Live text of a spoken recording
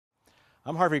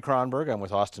I'm Harvey Kronberg. I'm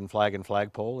with Austin Flag and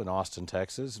Flagpole in Austin,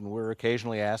 Texas, and we're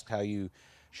occasionally asked how you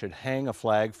should hang a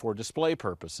flag for display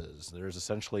purposes. There's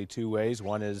essentially two ways.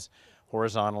 One is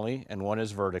horizontally and one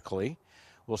is vertically.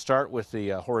 We'll start with the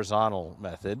horizontal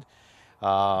method.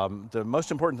 The most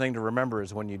important thing to remember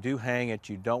is when you do hang it,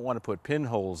 you don't want to put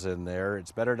pinholes in there.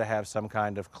 It's better to have some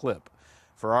kind of clip.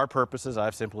 For our purposes,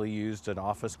 I've simply used an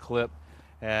office clip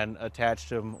and attached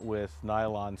them with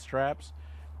nylon straps,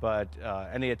 but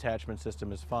any attachment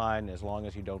system is fine as long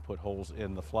as you don't put holes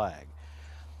in the flag.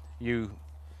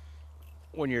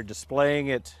 When you're displaying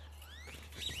it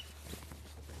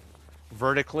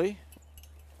vertically,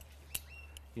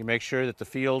 you make sure that the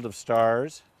field of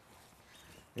stars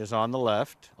is on the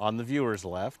left, on the viewer's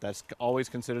left. That's always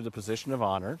considered the position of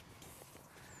honor.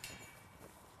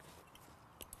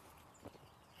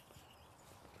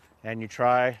 And you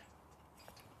try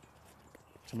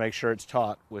to make sure it's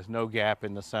taut with no gap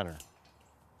in the center.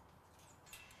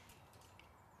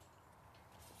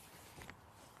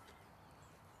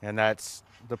 And that's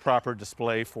the proper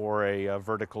display for a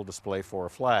vertical display for a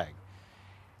flag.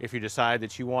 If you decide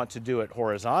that you want to do it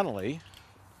horizontally,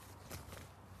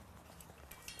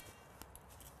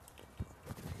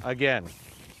 again,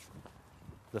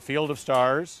 the field of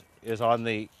stars is on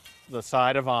the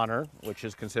side of honor, which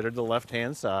is considered the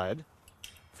left-hand side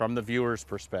from the viewer's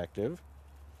perspective.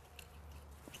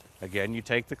 Again, you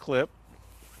take the clip.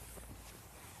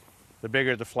 The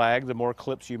bigger the flag, the more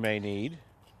clips you may need.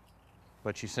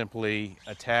 But you simply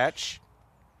attach,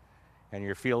 and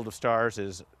your field of stars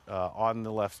is on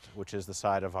the left, which is the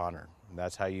side of honor. And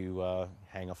that's how you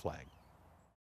hang a flag.